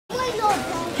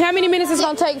How many minutes is it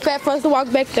gonna take, Fat, for us to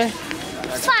walk back there?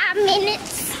 5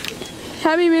 minutes.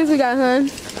 How many minutes we got, hun?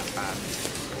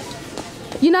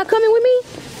 You not coming with me?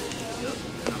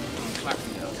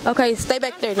 Okay, stay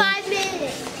back there then. 5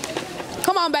 minutes.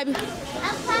 Come on, baby. 2 minutes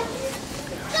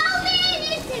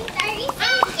and 30 seconds.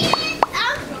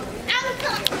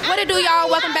 What it do, y'all?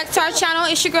 Welcome back to our channel.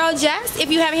 It's your girl Jess. If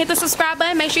you haven't hit the subscribe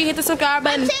button, make sure you hit the subscribe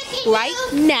button right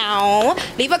now.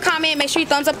 Leave a comment. Make sure you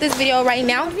thumbs up this video right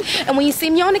now. And when you see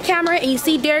me on the camera and you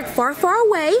see Derek far, far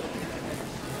away.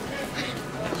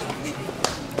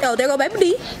 Oh, there go baby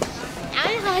D.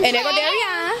 And there go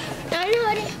Darian.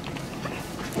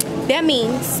 That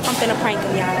means I'm finna prank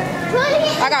him,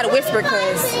 y'all. I gotta whisper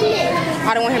because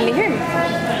I don't want him to hear me.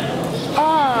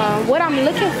 What I'm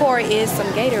looking for is some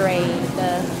Gatorade.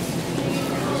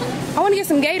 I want to get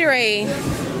some Gatorade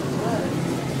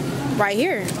right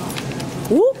here.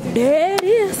 Whoop, there it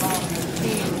is.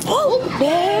 Oh,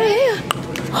 there it is.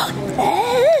 Oh,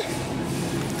 there it is.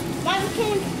 Mom,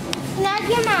 can I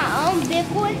get my own big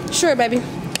one? Sure, baby.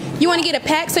 You want to get a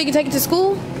pack so you can take it to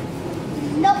school?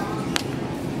 Nope.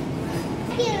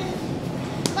 Here.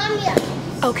 Mommy,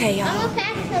 Okay, y'all. I'm gonna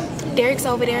pack some. Derek's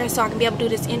over there so I can be able to do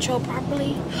this intro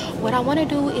properly. What I want to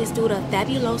do is do the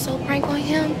Fabuloso prank on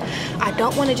him. I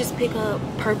don't want to just pick up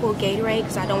purple Gatorade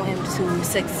because I don't want him to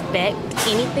suspect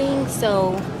anything.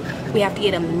 So we have to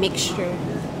get a mixture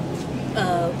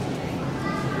of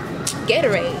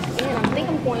Gatorade. And I think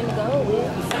I'm going to go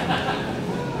with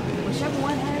whichever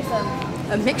one has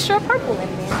a mixture of purple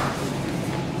in there.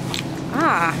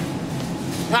 Aha!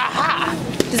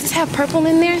 Does this have purple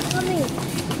in there?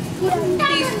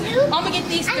 I'm gonna get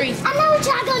these 3. I know what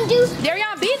y'all gonna do. Darian,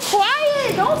 be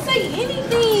quiet. Don't say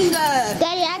anything.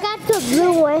 Daddy, I got the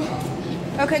blue one.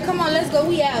 Okay, come on, let's go.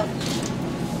 We out.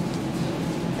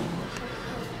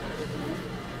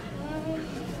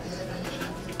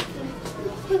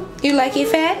 You like it,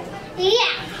 Fat?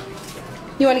 Yeah.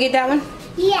 You want to get that one?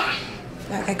 Yeah.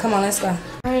 Okay, come on, let's go.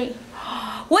 All right.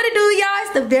 What it do, y'all?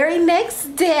 It's the very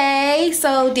next day.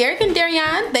 So Derek and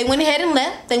Darian, they went ahead and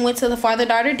left. They went to the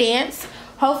father-daughter dance.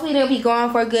 Hopefully they'll be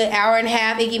gone for a good hour and a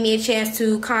half. It give me a chance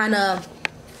to kind of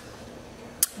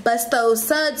bust those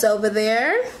suds over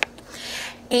there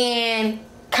and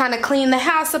kind of clean the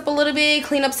house up a little bit,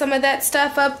 clean up some of that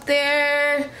stuff up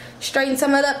there, straighten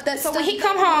some of that stuff. So when he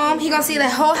come home, he gonna see the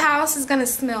whole house is gonna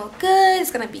smell good.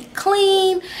 It's gonna be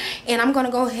clean, and I'm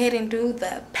gonna go ahead and do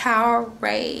the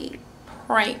Powerade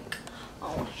prank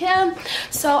on him.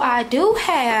 So I do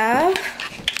have,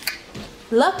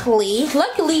 luckily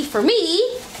for me,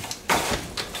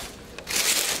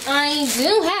 I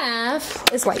do have,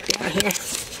 it's like down here.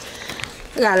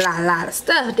 I got a lot of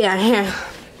stuff down here.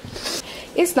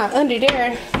 It's not under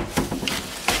there.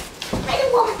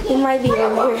 It might be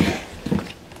over here.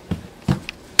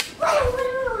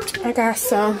 I got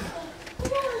some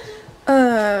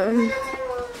other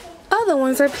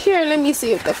ones up here. Let me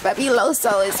see if the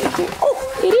Fabuloso is in here. Oh,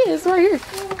 it is right here.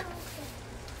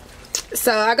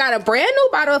 So I got a brand new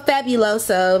bottle of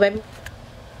Fabuloso, baby.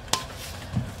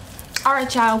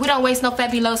 Alright, y'all, we don't waste no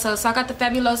Fabuloso. So I got the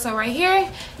Fabuloso right here,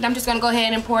 and I'm just gonna go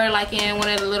ahead and pour it like in one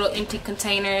of the little empty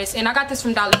containers. And I got this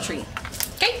from Dollar Tree.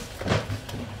 Okay.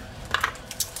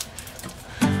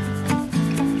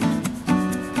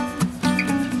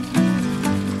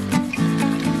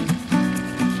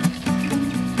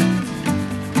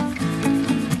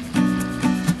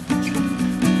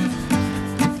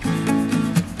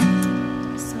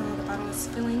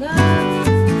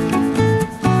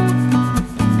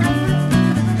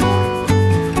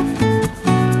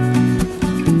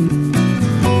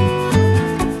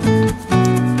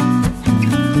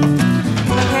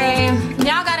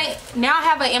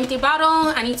 Empty bottle.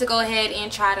 I need to go ahead and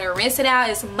try to rinse it out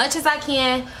as much as I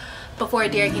can before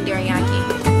Derek and Darian get here.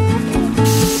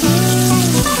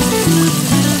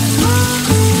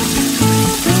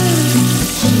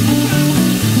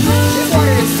 This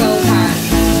water is so hot.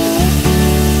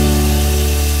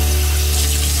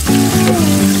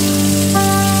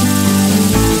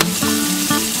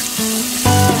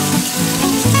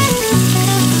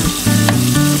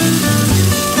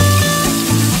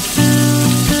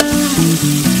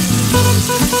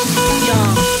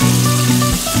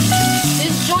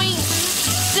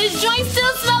 This joint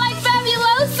still smell like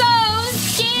Fabuloso. I'm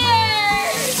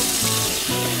scared.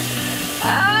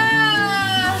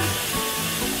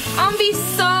 I'm be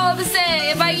so upset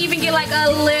if I even get like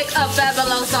a lick of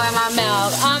Fabuloso in my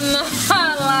mouth. I'm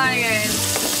not lying.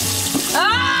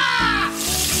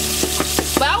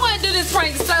 But I want to do this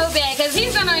prank so bad because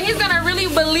he's gonna really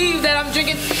believe that I'm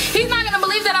drinking. He's not gonna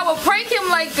believe that I will prank him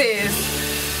like this.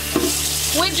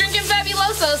 with drinking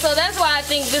Fabuloso, so that's why I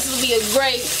think this would be a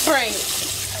great prank.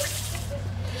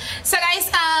 So guys,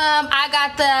 I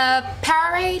got the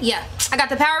Powerade. Yeah, I got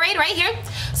the Powerade right here.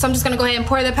 So I'm just gonna go ahead and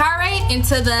pour the Powerade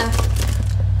into the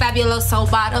Fabuloso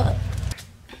bottle.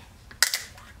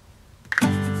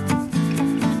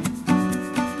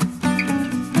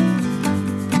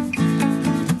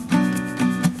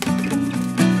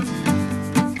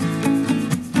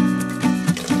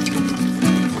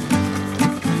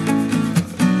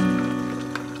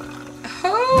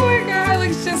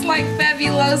 Like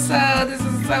Fabuloso, this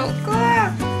is so cool.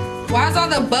 Why is all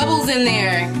the bubbles in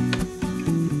there?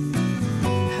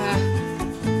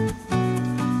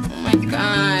 Oh my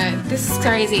god, this is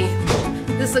crazy.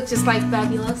 This looks just like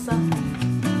Fabuloso.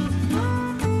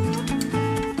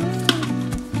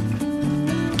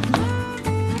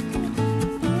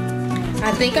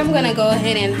 I think I'm gonna go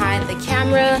ahead and hide the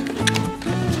camera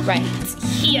right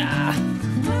here.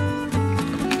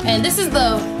 And this is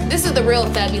the real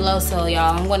Fabuloso,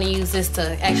 y'all. I'm gonna use this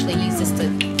to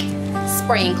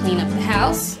spray and clean up the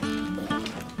house.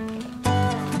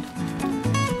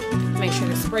 Make sure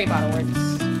the spray bottle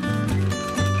works.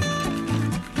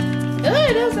 Oh,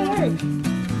 it doesn't work.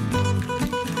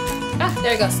 Ah,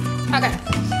 there it goes. Okay.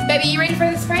 Baby, you ready for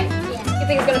this spray? Yeah. You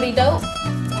think it's gonna be dope?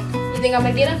 You think I'm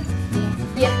gonna get him?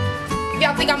 Yeah. If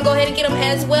y'all think I'm gonna go ahead and get them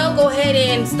as well, go ahead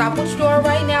and stop what you're doing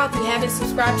right now. If you haven't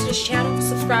subscribed to this channel,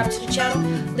 subscribe to the channel,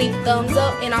 leave a thumbs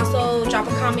up, and also drop a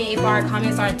comment if our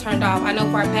comments aren't turned off. I know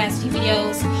for our past few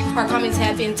videos, our comments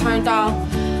have been turned off,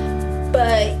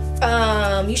 but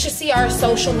you should see our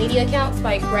social media accounts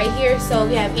like right here. So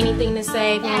if you have anything to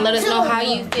say, if you want to let us know how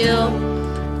you feel,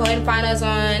 go ahead and find us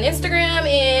on Instagram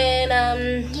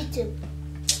and YouTube.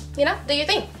 You know, do your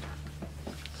thing.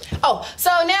 Oh, so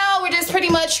now we're just pretty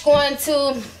much going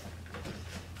to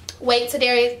wait till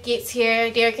Derek gets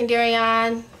here, Derek and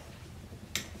Darian,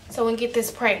 so we can get this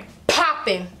prank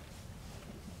popping.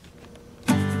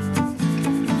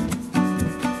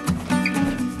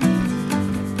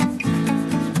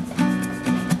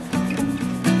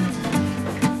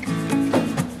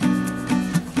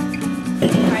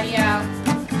 Alright, y'all.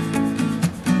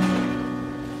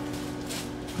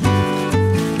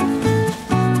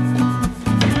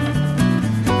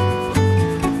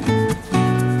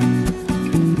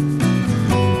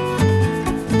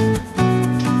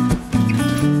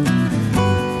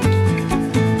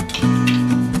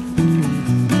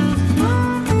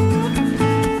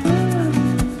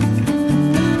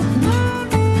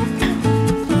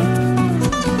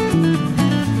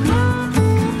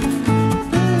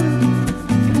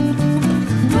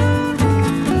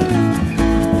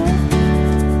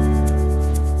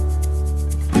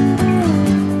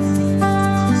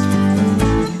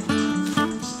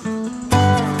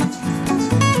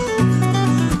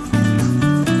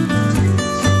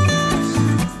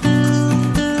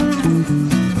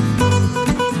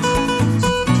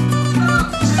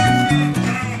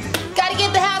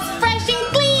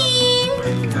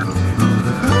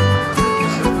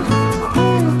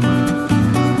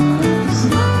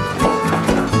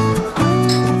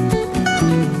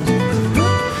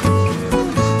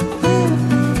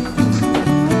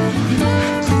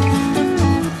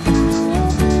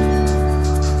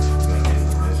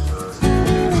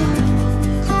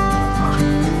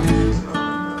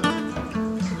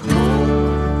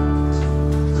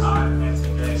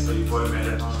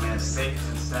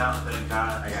 Thank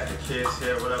God. I got the kids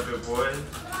here. What up, good boy?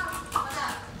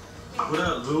 What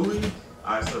up, Louie?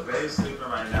 Alright, so Babe's sleeping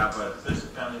right now, but Fisher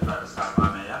family's about to stop by,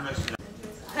 man. Y'all make sure.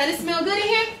 Does it smell good in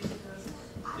here?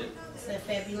 Yep. It's a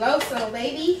Fabuloso,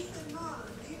 baby.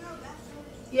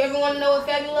 You ever want to know what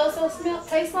Fabuloso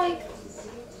tastes like?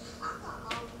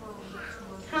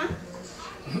 Huh?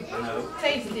 No.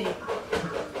 Taste it.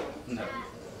 No.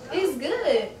 It's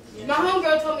good. My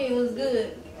homegirl told me it was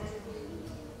good.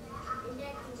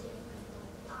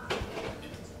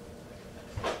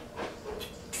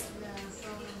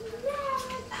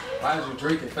 Why is you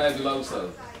drinking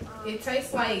Fabuloso? It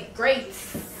tastes like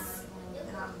grapes.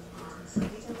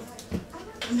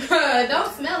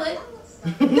 Don't smell it.